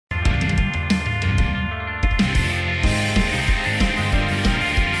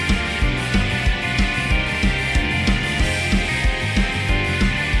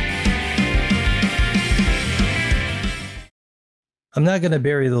I'm not going to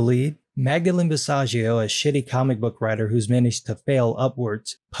bury the lead. Magdalene Visaggio, a shitty comic book writer who's managed to fail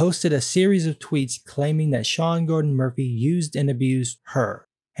upwards, posted a series of tweets claiming that Sean Gordon Murphy used and abused her.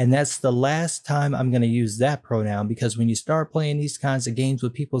 And that's the last time I'm going to use that pronoun, because when you start playing these kinds of games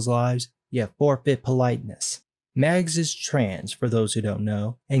with people's lives, you forfeit politeness. Mags is trans, for those who don't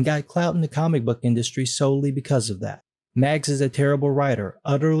know, and got clout in the comic book industry solely because of that. Mags is a terrible writer,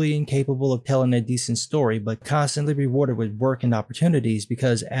 utterly incapable of telling a decent story, but constantly rewarded with work and opportunities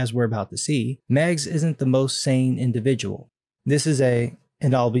because, as we're about to see, Mags isn't the most sane individual. This is a,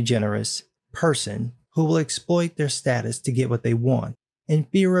 and I'll be generous, person who will exploit their status to get what they want. In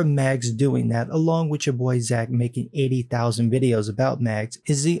fear of Mags doing that, along with your boy Zach making 80,000 videos about Mags,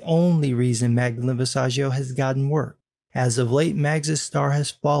 is the only reason Magdalene Visaggio has gotten work. As of late, Mags' star has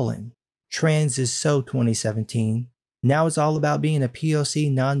fallen. Trans is so 2017. Now it's all about being a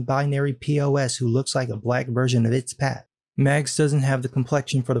POC non-binary POS who looks like a black version of its Pat. Mags doesn't have the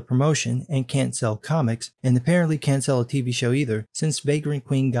complexion for the promotion and can't sell comics, and apparently can't sell a TV show either since Vagrant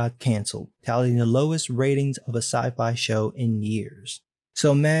Queen got cancelled, tallying the lowest ratings of a sci-fi show in years.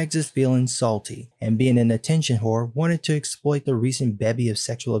 So Mags is feeling salty, and being an attention whore, wanted to exploit the recent bevy of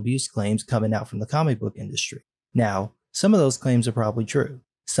sexual abuse claims coming out from the comic book industry. Now, some of those claims are probably true.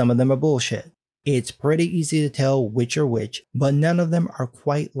 Some of them are bullshit. It's pretty easy to tell which are which, but none of them are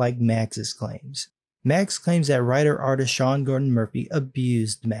quite like Mags' claims. Mags claims that writer-artist Sean Gordon Murphy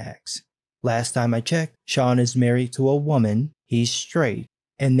abused Mags. Last time I checked, Sean is married to a woman, he's straight,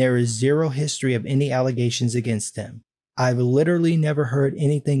 and there is zero history of any allegations against him. I've literally never heard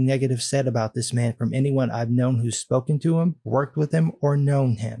anything negative said about this man from anyone I've known who's spoken to him, worked with him, or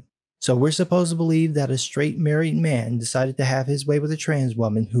known him. So we're supposed to believe that a straight married man decided to have his way with a trans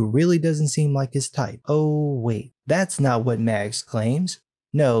woman who really doesn't seem like his type. Oh wait, that's not what Mags claims.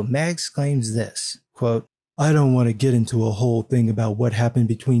 No, Mags claims this, quote, "I don't want to get into a whole thing about what happened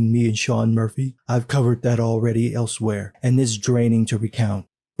between me and Sean Murphy. I've covered that already elsewhere, and it's draining to recount.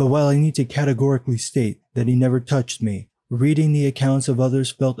 But while I need to categorically state that he never touched me, reading the accounts of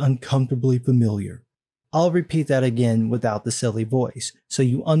others felt uncomfortably familiar." I'll repeat that again without the silly voice, so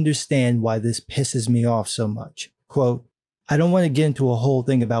you understand why this pisses me off so much. Quote, "I don't want to get into a whole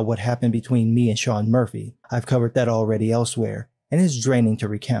thing about what happened between me and Sean Murphy. I've covered that already elsewhere, and it's draining to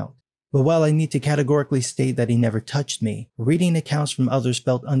recount. But while I need to categorically state that he never touched me, reading accounts from others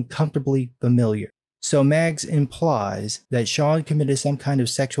felt uncomfortably familiar." So Mags implies that Sean committed some kind of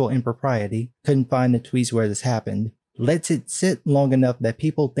sexual impropriety, couldn't find the tweets where this happened, lets it sit long enough that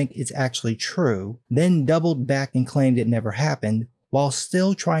people think it's actually true, then doubled back and claimed it never happened, while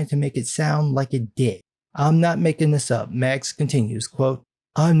still trying to make it sound like it did. I'm not making this up. Mags continues, quote,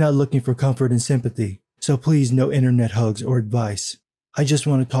 "I'm not looking for comfort and sympathy, so please no internet hugs or advice. I just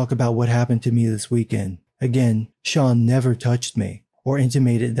want to talk about what happened to me this weekend. Again, Sean never touched me, or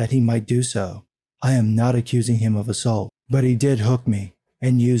intimated that he might do so. I am not accusing him of assault, but he did hook me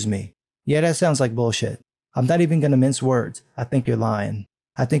and use me." Yeah, that sounds like bullshit. I'm not even going to mince words. I think you're lying.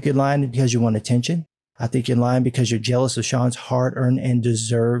 I think you're lying because you want attention. I think you're lying because you're jealous of Sean's hard-earned and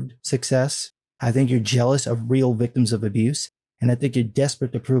deserved success. I think you're jealous of real victims of abuse. And I think you're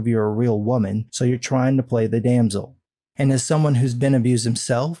desperate to prove you're a real woman, so you're trying to play the damsel. And as someone who's been abused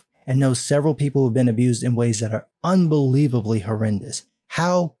himself and knows several people who've been abused in ways that are unbelievably horrendous,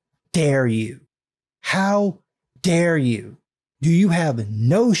 how dare you? How dare you? Do you have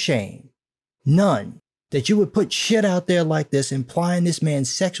no shame? None. That you would put shit out there like this implying this man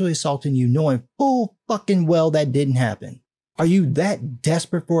sexually assaulting you knowing full fucking well that didn't happen? Are you that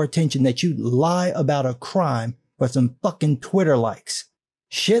desperate for attention that you'd lie about a crime for some fucking Twitter likes?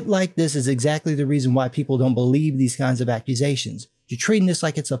 Shit like this is exactly the reason why people don't believe these kinds of accusations. You're treating this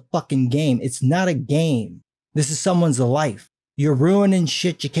like it's a fucking game. It's not a game. This is someone's life. You're ruining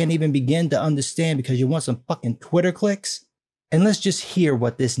shit you can't even begin to understand because you want some fucking Twitter clicks? And let's just hear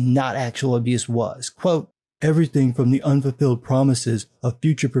what this not actual abuse was. Quote, "Everything from the unfulfilled promises of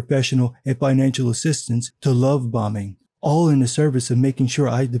future professional and financial assistance to love bombing, all in the service of making sure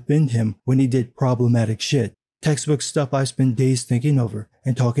I defend him when he did problematic shit. Textbook stuff I spent days thinking over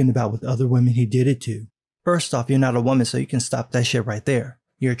and talking about with other women he did it to." First off, you're not a woman, so you can stop that shit right there.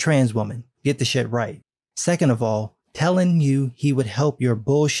 You're a trans woman. Get the shit right. Second of all, telling you he would help your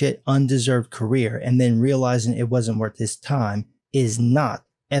bullshit undeserved career and then realizing it wasn't worth his time is not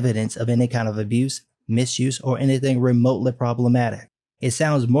evidence of any kind of abuse, misuse, or anything remotely problematic. It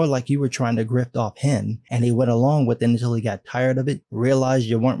sounds more like you were trying to grift off him and he went along with it until he got tired of it, realized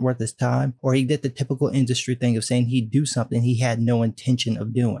you weren't worth his time, or he did the typical industry thing of saying he'd do something he had no intention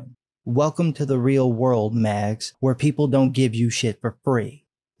of doing. Welcome to the real world, Mags, where people don't give you shit for free.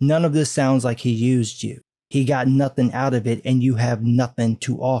 None of this sounds like he used you. He got nothing out of it and you have nothing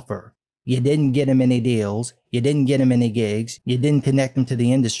to offer. You didn't get him any deals. You didn't get him any gigs. You didn't connect him to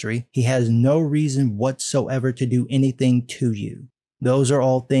the industry. He has no reason whatsoever to do anything to you. Those are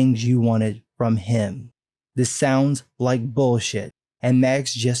all things you wanted from him. This sounds like bullshit. And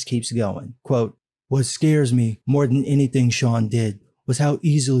Max just keeps going. Quote, "What scares me more than anything Sean did was how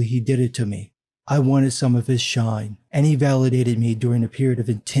easily he did it to me. I wanted some of his shine, and he validated me during a period of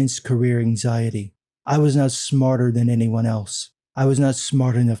intense career anxiety. I was not smarter than anyone else. I was not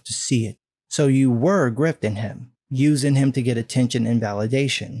smart enough to see it." So you were grifting him, using him to get attention and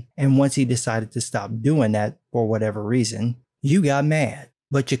validation. And once he decided to stop doing that for whatever reason, you got mad.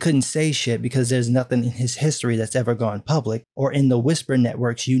 But you couldn't say shit because there's nothing in his history that's ever gone public, or in the whisper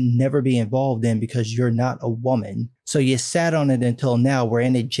networks you never be involved in because you're not a woman. So you sat on it until now, where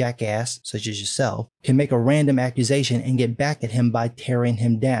any jackass, such as yourself, can make a random accusation and get back at him by tearing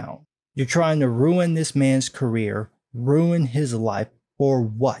him down. You're trying to ruin this man's career, ruin his life, for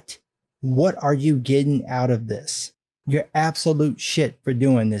what? What are you getting out of this? You're absolute shit for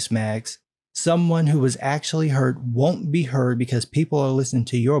doing this, Mags. Someone who was actually hurt won't be heard because people are listening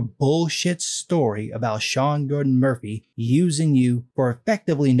to your bullshit story about Sean Gordon Murphy using you for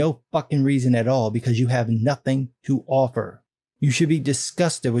effectively no fucking reason at all because you have nothing to offer. You should be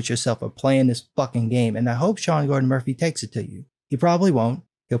disgusted with yourself for playing this fucking game, and I hope Sean Gordon Murphy takes it to you. He probably won't.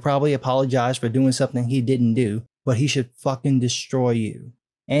 He'll probably apologize for doing something he didn't do, but he should fucking destroy you.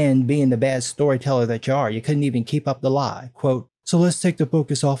 And being the bad storyteller that you are, you couldn't even keep up the lie. Quote, "So let's take the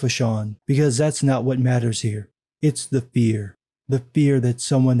focus off of Sean, because that's not what matters here. It's the fear. The fear that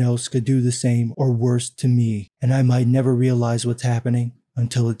someone else could do the same or worse to me, and I might never realize what's happening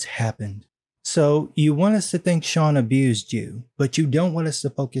until it's happened." So you want us to think Sean abused you, but you don't want us to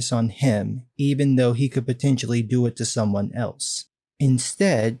focus on him, even though he could potentially do it to someone else.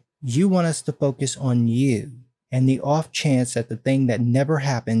 Instead, you want us to focus on you, and the off chance that the thing that never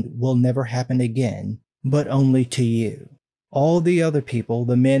happened will never happen again, but only to you. All the other people,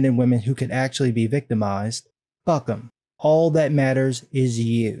 the men and women who could actually be victimized, fuck them. All that matters is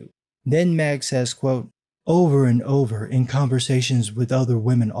you. Then Mag says, quote, "Over and over in conversations with other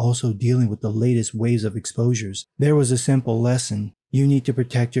women also dealing with the latest waves of exposures, there was a simple lesson. You need to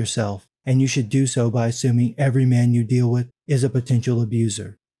protect yourself, and you should do so by assuming every man you deal with is a potential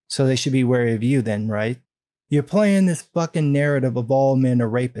abuser." So they should be wary of you then, right? You're playing this fucking narrative of all men are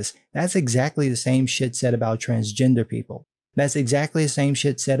rapists. That's exactly the same shit said about transgender people. That's exactly the same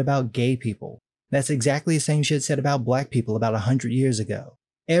shit said about gay people. That's exactly the same shit said about black people about 100 years ago.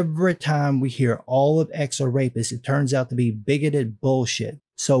 Every time we hear all of X are rapists, it turns out to be bigoted bullshit.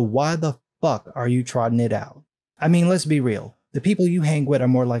 So why the fuck are you trotting it out? I mean, let's be real. The people you hang with are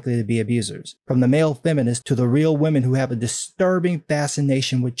more likely to be abusers, from the male feminists to the real women who have a disturbing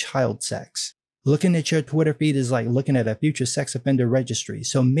fascination with child sex. Looking at your Twitter feed is like looking at a future sex offender registry,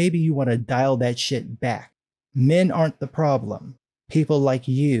 so maybe you want to dial that shit back. Men aren't the problem. People like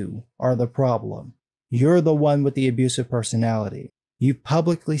you are the problem. You're the one with the abusive personality. You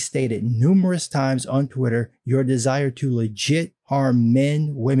publicly stated numerous times on Twitter your desire to legit harm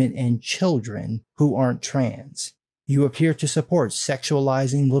men, women, and children who aren't trans. You appear to support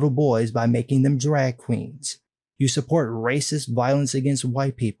sexualizing little boys by making them drag queens. You support racist violence against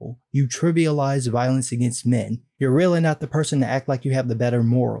white people. You trivialize violence against men. You're really not the person to act like you have the better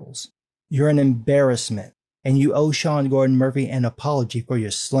morals. You're an embarrassment, and you owe Sean Gordon Murphy an apology for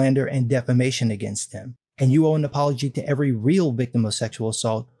your slander and defamation against him. And you owe an apology to every real victim of sexual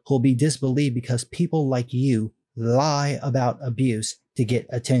assault who'll be disbelieved because people like you lie about abuse to get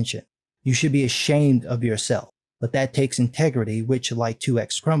attention. You should be ashamed of yourself, but that takes integrity, which, like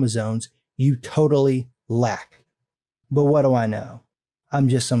 2X chromosomes, you totally lack. But what do I know? I'm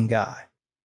just some guy.